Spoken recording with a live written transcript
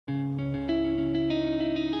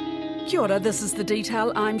Kia ora, this is The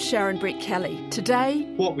Detail. I'm Sharon Brett-Kelly. Today,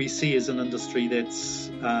 what we see is an industry that's,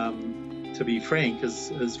 to be frank,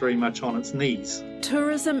 is very much on its knees.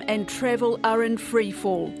 Tourism and travel are in free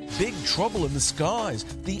fall. Big trouble in the skies.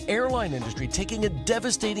 The airline industry taking a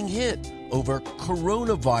devastating hit over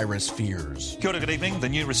coronavirus fears. Kia ora, good evening. The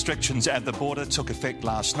new restrictions at the border took effect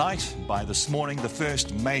last night. By this morning, the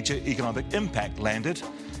first major economic impact landed,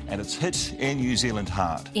 and it's hit Air New Zealand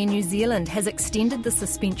hard. Air New Zealand has extended the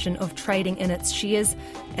suspension of trading in its shares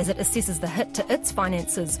as it assesses the hit to its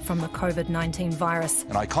finances from the COVID-19 virus.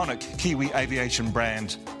 An iconic Kiwi aviation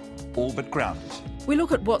brand, all but grounded. We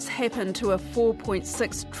look at what's happened to a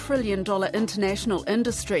 $4.6 trillion international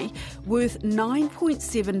industry worth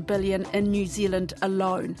 $9.7 billion in New Zealand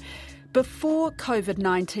alone. Before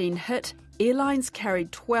COVID-19 hit, airlines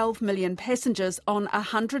carried 12 million passengers on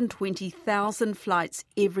 120,000 flights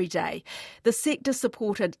every day. The sector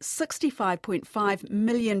supported 65.5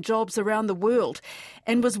 million jobs around the world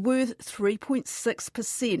and was worth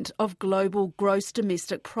 3.6% of global gross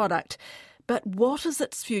domestic product. But what is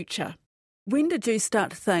its future? When did you start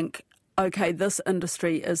to think, OK, this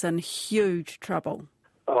industry is in huge trouble?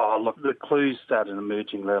 Oh, look, the clues started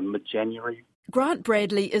emerging around mid-January. Grant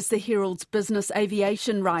Bradley is the Herald's business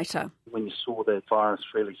aviation writer. When you saw that virus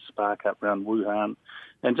really spark up around Wuhan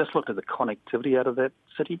and just looked at the connectivity out of that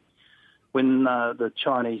city, when the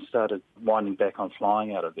Chinese started winding back on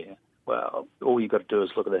flying out of there, well, all you've got to do is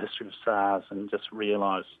look at the history of SARS and just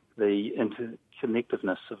realise the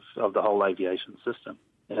interconnectedness of the whole aviation system.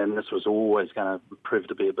 And this was always going to prove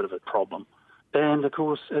to be a bit of a problem. And, of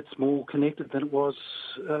course, it's more connected than it was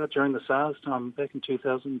during the SARS time back in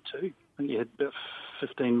 2002. I think you had about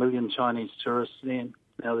 15 million Chinese tourists then.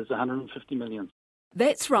 Now there's 150 million.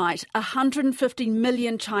 That's right, 150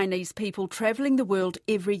 million Chinese people travelling the world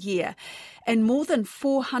every year. And more than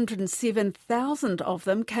 407,000 of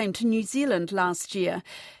them came to New Zealand last year.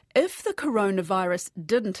 If the coronavirus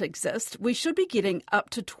didn't exist, we should be getting up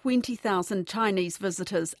to 20,000 Chinese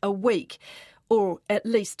visitors a week, or at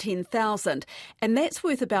least 10,000, and that's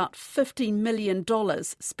worth about $50 million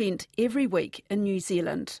spent every week in New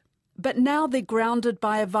Zealand. But now they're grounded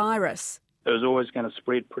by a virus. It was always going to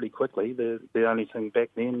spread pretty quickly. The only thing back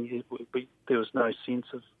then, there was no sense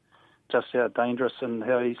of just how dangerous and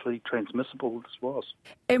how easily transmissible this was.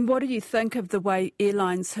 And what do you think of the way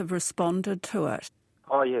airlines have responded to it?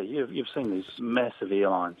 Oh, yeah, you've seen these massive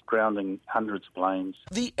airlines grounding hundreds of planes.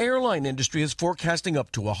 The airline industry is forecasting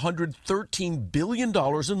up to $113 billion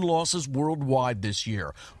in losses worldwide this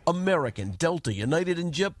year. American, Delta, United,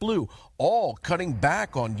 and JetBlue all cutting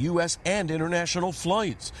back on U.S. and international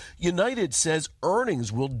flights. United says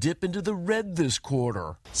earnings will dip into the red this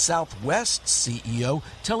quarter. Southwest's CEO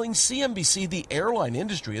telling CNBC the airline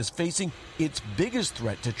industry is facing its biggest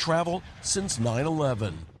threat to travel since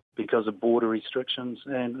 9/11. Because of border restrictions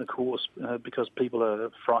and, of course, because people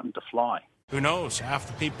are frightened to fly. Who knows? Half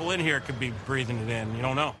the people in here could be breathing it in. You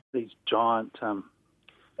don't know. These giant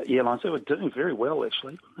airlines, they were doing very well,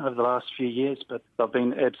 actually, over the last few years, but they've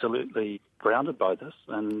been absolutely grounded by this,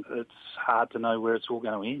 and it's hard to know where it's all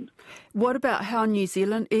going to end. What about how Air New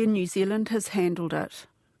Zealand has handled it?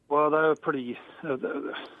 Well, they were pretty... they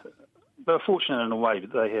were fortunate in a way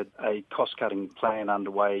that they had a cost-cutting plan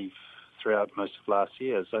underway throughout most of last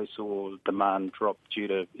year, as they saw demand drop due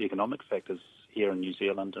to economic factors here in New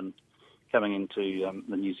Zealand, and coming into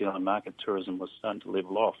the New Zealand market, tourism was starting to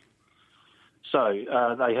level off. So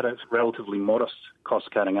they had a relatively modest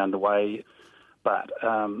cost-cutting underway, but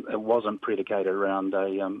it wasn't predicated around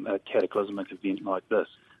a cataclysmic event like this.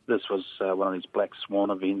 This was one of these black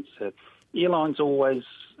swan events that airlines always,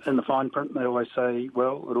 in the fine print, they always say,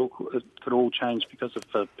 well, it could all change because of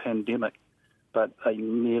the pandemic. But they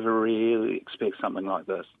never really expect something like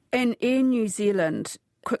this. And Air New Zealand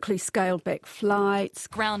quickly scaled back flights.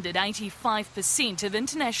 Grounded 85% of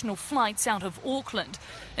international flights out of Auckland,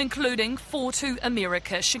 including 4 to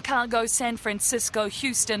America, Chicago, San Francisco,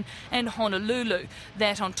 Houston and Honolulu.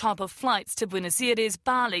 That on top of flights to Buenos Aires,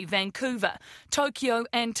 Bali, Vancouver, Tokyo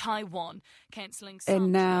and Taiwan. Cancelling some.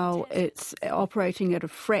 And now it's operating at a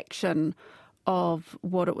fraction of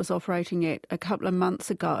what it was operating at a couple of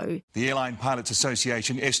months ago. The Airline Pilots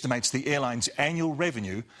Association estimates the airline's annual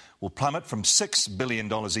revenue will plummet from $6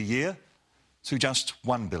 billion a year to just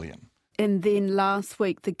 $1 billion. And then last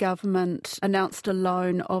week the government announced a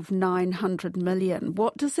loan of $900 million.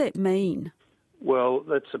 What does that mean? Well,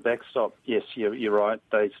 that's a backstop. Yes, you're right.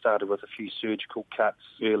 They started with a few surgical cuts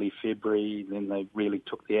early February, then they really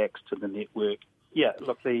took the axe to the network. Yeah,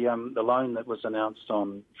 look, the loan that was announced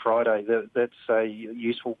on Friday, that's a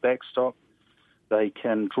useful backstop. they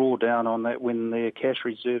can draw down on that when their cash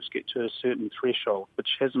reserves get to a certain threshold, which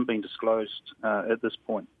hasn't been disclosed at this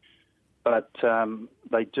point. But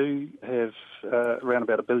they do have around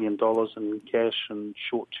about $1 billion in cash and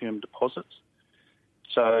short-term deposits.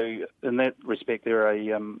 So in that respect, they're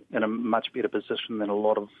in a much better position than a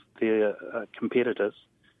lot of their competitors.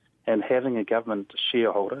 And having a government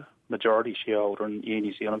shareholder, majority shareholder in Air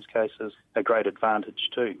New Zealand's case, is a great advantage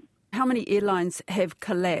too. How many airlines have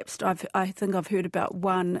collapsed? I think I've heard about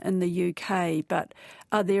one in the UK, but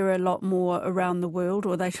are there a lot more around the world,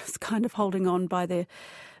 or are they just kind of holding on by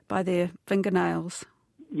their fingernails?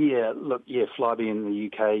 Flybe in the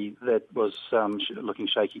UK, that was looking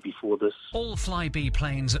shaky before this. All Flybe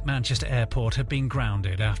planes at Manchester Airport have been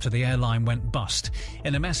grounded after the airline went bust.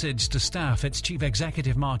 In a message to staff, its chief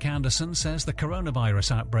executive Mark Anderson says the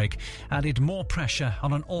coronavirus outbreak added more pressure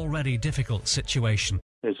on an already difficult situation.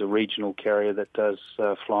 There's a regional carrier that does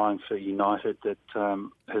flying for United that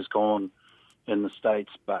has gone in the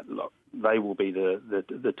States, but look, they will be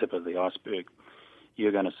the tip of the iceberg.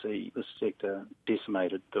 You're going to see the sector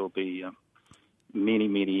decimated. There'll be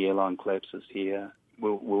many airline collapses here.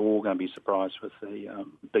 We're all going to be surprised with the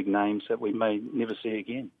big names that we may never see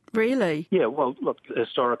again. Really? Yeah, well, look,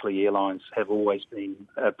 historically airlines have always been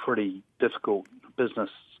a pretty difficult business.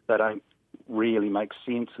 They don't really make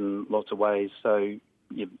sense in lots of ways. So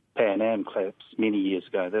Pan Am collapsed many years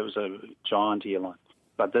ago. That was a giant airline.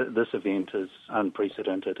 But this event is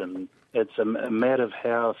unprecedented, and it's a matter of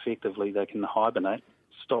how effectively they can hibernate,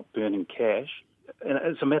 stop burning cash, and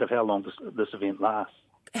it's a matter of how long this event lasts.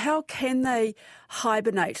 How can they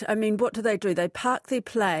hibernate? I mean, what do? They park their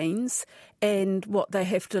planes and they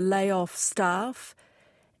have to lay off staff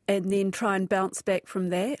and then try and bounce back from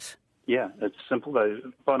that? Yeah, it's simple.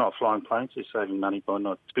 By not flying planes, they're saving money by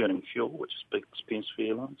not burning fuel, which is a big expense for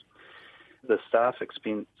airlines. The staff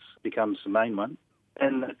expense becomes the main one.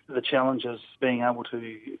 And the challenge is being able to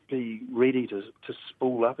be ready to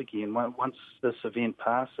spool up again once this event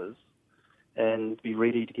passes and be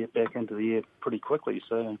ready to get back into the air pretty quickly.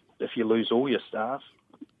 So if you lose all your staff,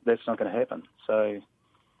 that's not going to happen. So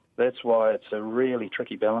that's why it's a really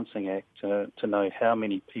tricky balancing act to know how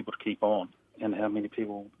many people to keep on and how many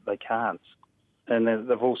people they can't. And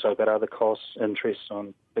they've also got other costs, interest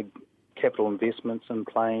on big capital investments in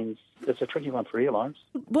planes. It's a tricky one for airlines.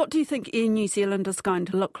 What do you think Air New Zealand is going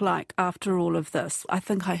to look like after all of this? I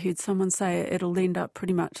think I heard someone say it'll end up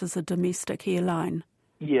pretty much as a domestic airline.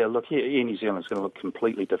 Yeah, look, Air New Zealand's going to look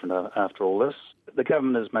completely different after all this. The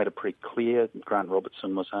government has made it pretty clear. Grant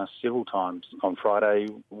Robertson was asked several times on Friday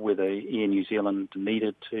whether Air New Zealand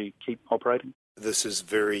needed to keep operating. This is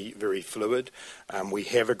very, very fluid. We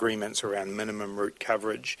have agreements around minimum route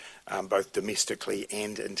coverage, both domestically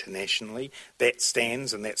and internationally. That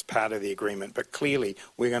stands and that's part of the agreement. But clearly,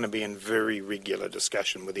 we're going to be in very regular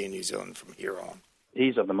discussion with Air New Zealand from here on.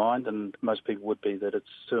 He's of the mind, and most people would be, that it's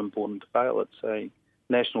too important to fail. It's a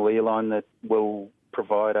national airline that will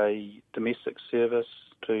provide a domestic service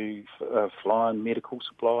to fly on medical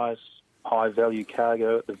supplies, high-value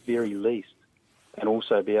cargo at the very least, and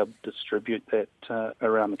also be able to distribute that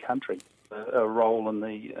around the country. A role in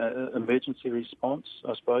the emergency response,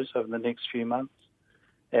 I suppose, over the next few months.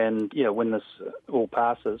 And, when this all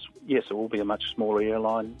passes, yes, it will be a much smaller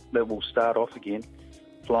airline that will start off again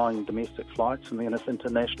flying domestic flights, and then if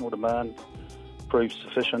international demand proves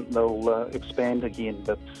sufficient, they'll expand again.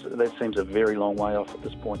 But that seems a very long way off at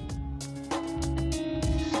this point.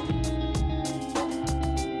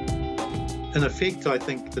 In effect, I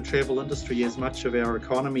think the travel industry, as much of our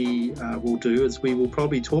economy will do, is we will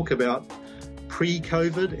probably talk about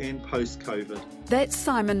pre-COVID and post-COVID. That's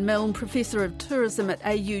Simon Milne, Professor of Tourism at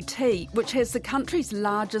AUT, which has the country's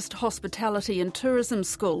largest hospitality and tourism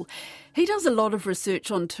school. He does a lot of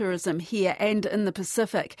research on tourism here and in the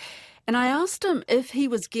Pacific. And I asked him if he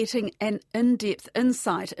was getting an in-depth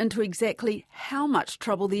insight into exactly how much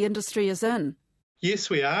trouble the industry is in. Yes,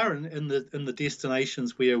 we are. In the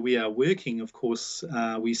destinations where we are working, of course,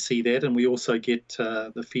 we see that, and we also get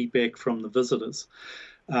the feedback from the visitors.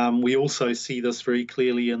 We also see this very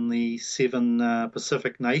clearly in the 7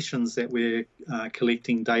 Pacific nations that we're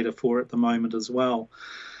collecting data for at the moment as well.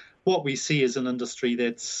 What we see is an industry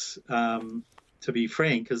that's, to be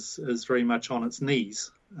frank, is very much on its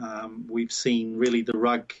knees. We've seen really the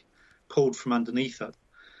rug pulled from underneath it.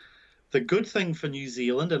 The good thing for New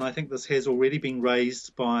Zealand, and I think this has already been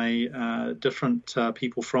raised by different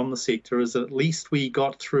people from the sector, is that at least we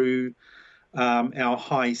got through our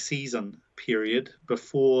high season period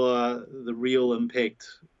before the real impact,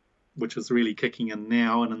 which is really kicking in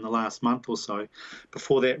now and in the last month or so,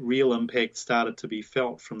 before that real impact started to be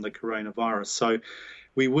felt from the coronavirus. So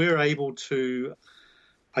we were able to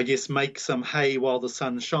I guess, make some hay while the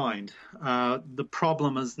sun shined. The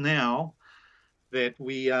problem is now that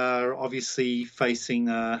we are obviously facing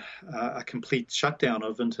a complete shutdown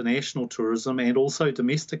of international tourism and also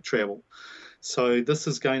domestic travel. So this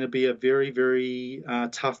is going to be a very, very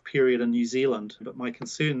tough period in New Zealand. But my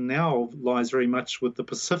concern now lies very much with the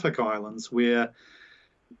Pacific Islands, where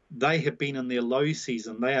they have been in their low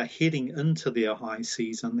season. They are heading into their high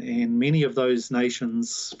season. And many of those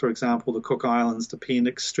nations, for example, the Cook Islands, depend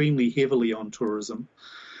extremely heavily on tourism.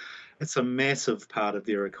 It's a massive part of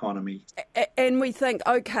their economy. And we think,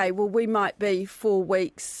 okay, well, we might be 4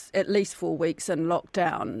 weeks, at least 4 weeks in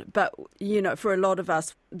lockdown. But, you know, for a lot of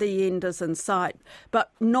us, the end is in sight.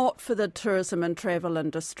 But not for the tourism and travel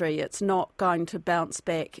industry. It's not going to bounce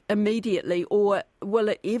back immediately, or will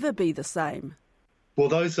it ever be the same? Well,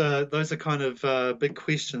 those are kind of big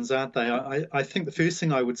questions, aren't they? I think the first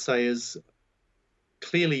thing I would say is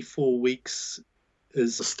clearly 4 weeks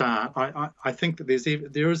is a start. I think that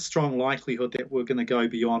there is strong likelihood that we're going to go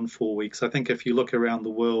beyond 4 weeks. I think if you look around the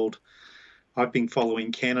world, I've been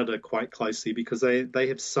following Canada quite closely because they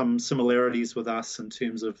have some similarities with us in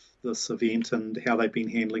terms of this event and how they've been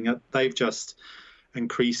handling it. They've just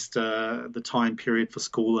increased the time period for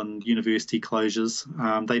school and university closures.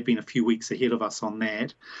 They've been a few weeks ahead of us on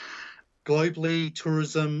that. Globally,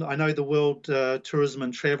 tourism, I know the World Tourism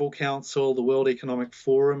and Travel Council, the World Economic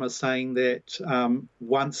Forum are saying that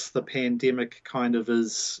once the pandemic kind of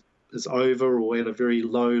is over or at a very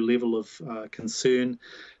low level of concern,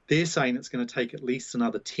 they're saying it's going to take at least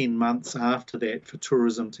another 10 months after that for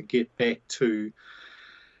tourism to get back to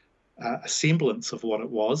a semblance of what it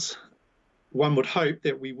was. One would hope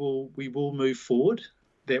that we will move forward,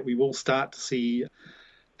 that we will start to see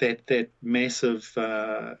that massive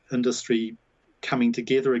industry coming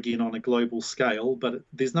together again on a global scale. But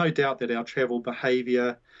there's no doubt that our travel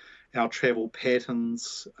behaviour, our travel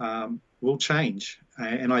patterns will change.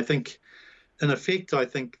 And I think, in effect,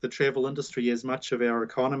 the travel industry, as much of our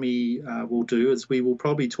economy will do, is we will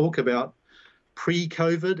probably talk about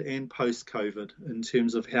pre-COVID and post-COVID in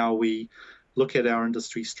terms of how we look at our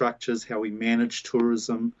industry structures, how we manage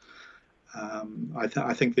tourism.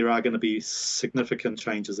 I think there are going to be significant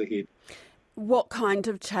changes ahead. What kind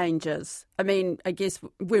of changes? I mean, I guess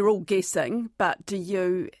we're all guessing, but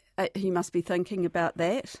you must be thinking about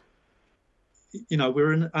that. You know,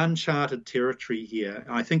 we're in uncharted territory here.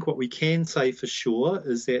 I think what we can say for sure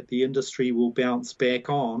is that the industry will bounce back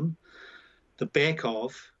on the back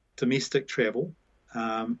of domestic travel.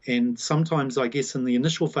 And sometimes, I guess, in the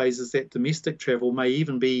initial phases, that domestic travel may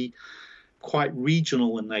even be quite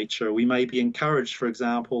regional in nature. We may be encouraged, for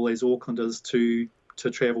example, as Aucklanders, to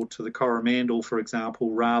travel to the Coromandel, for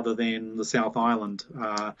example, rather than the South Island.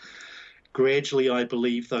 Gradually, I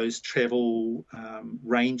believe those travel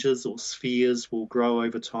ranges or spheres will grow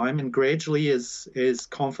over time, and gradually, as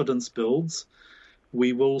confidence builds,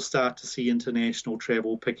 we will start to see international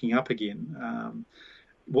travel picking up again.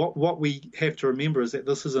 What we have to remember is that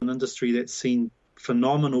this is an industry that's seen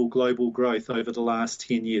phenomenal global growth over the last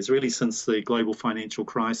 10 years, really since the global financial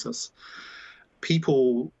crisis.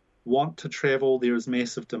 People want to travel. There is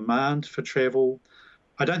massive demand for travel.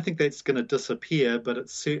 I don't think that's going to disappear, but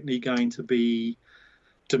it's certainly going to be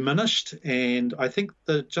diminished. And I think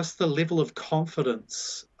just the level of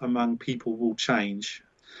confidence among people will change.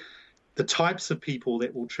 The types of people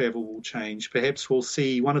that will travel will change. Perhaps we'll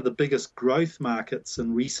see one of the biggest growth markets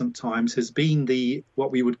in recent times has been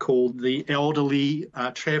what we would call the elderly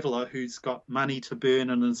traveller who's got money to burn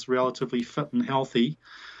and is relatively fit and healthy.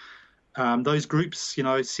 Those groups,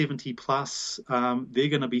 70 plus, they're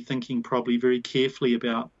going to be thinking probably very carefully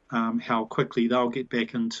about how quickly they'll get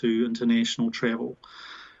back into international travel.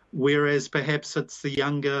 Whereas perhaps it's the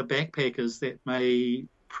younger backpackers that may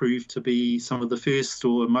prove to be some of the first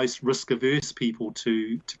or most risk-averse people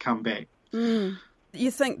to come back. Mm. You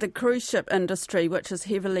think the cruise ship industry, which is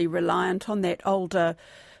heavily reliant on that older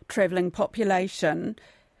travelling population,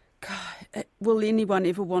 God, will anyone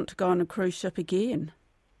ever want to go on a cruise ship again?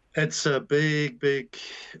 It's a big, big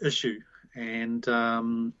issue. And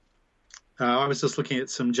I was just looking at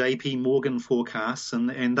some JP Morgan forecasts,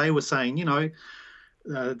 and they were saying,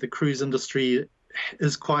 the cruise industry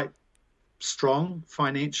is quite strong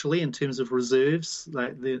financially in terms of reserves.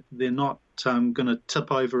 They're not going to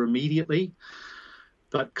tip over immediately,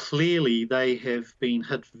 but clearly they have been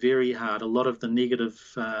hit very hard. A lot of the negative,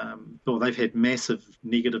 they've had massive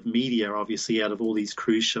negative media, obviously, out of all these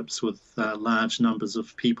cruise ships with large numbers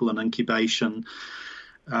of people in incubation,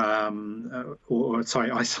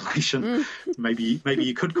 isolation. Maybe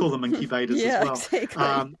you could call them incubators as well.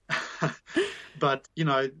 Exactly. But,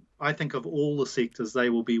 I think of all the sectors,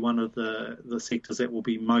 they will be one of the sectors that will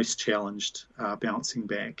be most challenged bouncing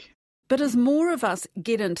back. But as more of us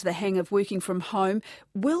get into the hang of working from home,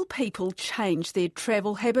 will people change their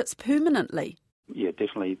travel habits permanently? Yeah,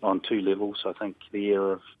 definitely on two levels. I think the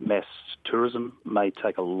era of mass tourism may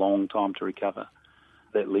take a long time to recover.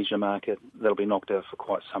 That leisure market, that'll be knocked out for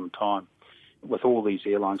quite some time. With all these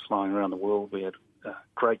airlines flying around the world, we had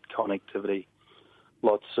great connectivity,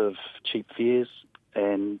 lots of cheap fares,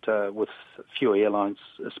 and with fewer airlines,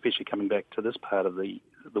 especially coming back to this part of the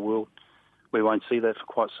world, we won't see that for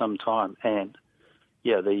quite some time. And,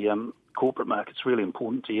 yeah, the corporate market's really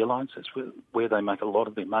important to airlines. That's where they make a lot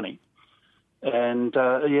of their money. And,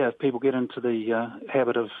 if people get into the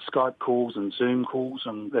habit of Skype calls and Zoom calls,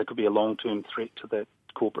 and that could be a long-term threat to that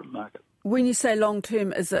corporate market. When you say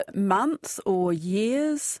long-term, is it months or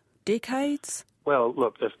years, decades? Well,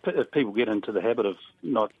 look, if people get into the habit of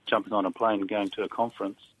not jumping on a plane and going to a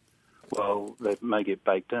conference, well, that may get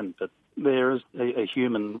baked in. But there is a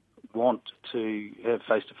human want to have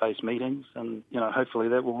face-to-face meetings, and, hopefully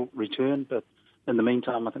that will return. But in the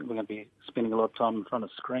meantime, I think we're going to be spending a lot of time in front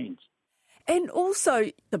of screens. And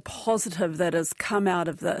also the positive that has come out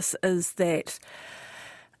of this is that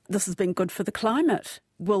this has been good for the climate.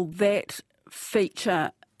 Will that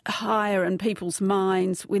feature higher in people's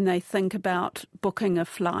minds when they think about booking a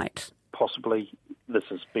flight? Possibly. This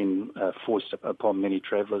has been foisted upon many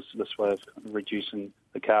travellers, this way of reducing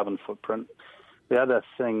the carbon footprint. The other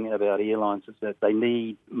thing about airlines is that they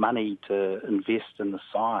need money to invest in the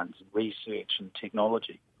science, research and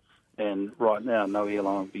technology. And right now, no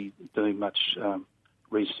airline will be doing much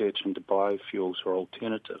research into biofuels or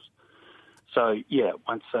alternatives. So, yeah,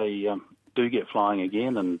 once they do get flying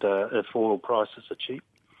again, and if oil prices are cheap,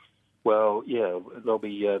 well, yeah, they'll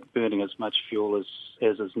be burning as much fuel as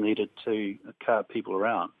is needed to cart people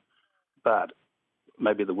around. But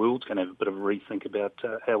maybe the world's going to have a bit of a rethink about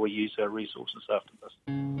how we use our resources after this.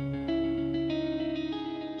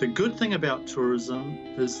 The good thing about tourism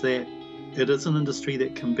is that it is an industry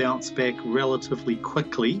that can bounce back relatively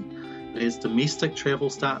quickly. As domestic travel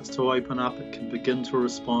starts to open up, it can begin to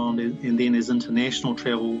respond, and then as international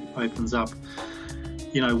travel opens up,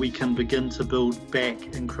 we can begin to build back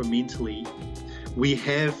incrementally. We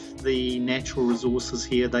have the natural resources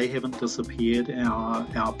here. They haven't disappeared.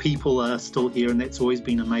 Our people are still here, and that's always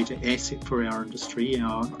been a major asset for our industry.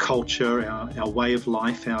 Our culture, our way of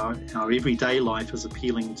life, our everyday life is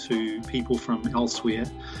appealing to people from elsewhere.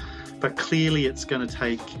 But clearly it's going to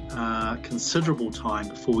take considerable time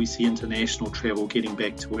before we see international travel getting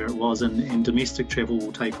back to where it was, and domestic travel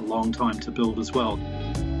will take a long time to build as well.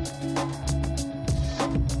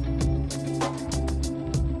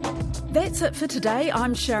 That's it for today.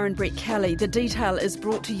 I'm Sharon Brett-Kelly. The Detail is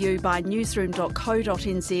brought to you by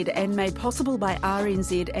newsroom.co.nz and made possible by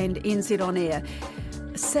RNZ and NZ On Air.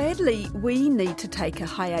 Sadly, we need to take a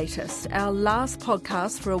hiatus. Our last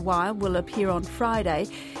podcast for a while will appear on Friday,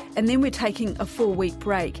 and then we're taking a 4-week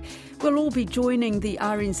break. We'll all be joining the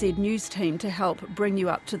RNZ News team to help bring you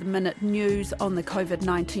up-to-the-minute news on the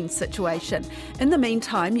COVID-19 situation. In the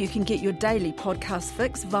meantime, you can get your daily podcast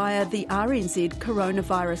fix via the RNZ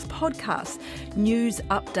Coronavirus Podcast. News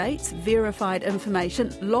updates, verified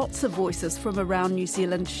information, lots of voices from around New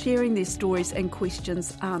Zealand sharing their stories and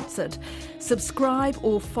questions answered. Subscribe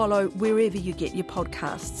or follow wherever you get your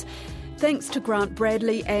podcasts. Thanks to Grant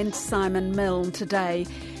Bradley and Simon Milne today.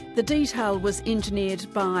 The Detail was engineered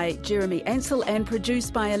by Jeremy Ansell and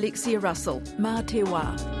produced by Alexia Russell. Mā te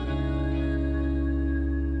wā.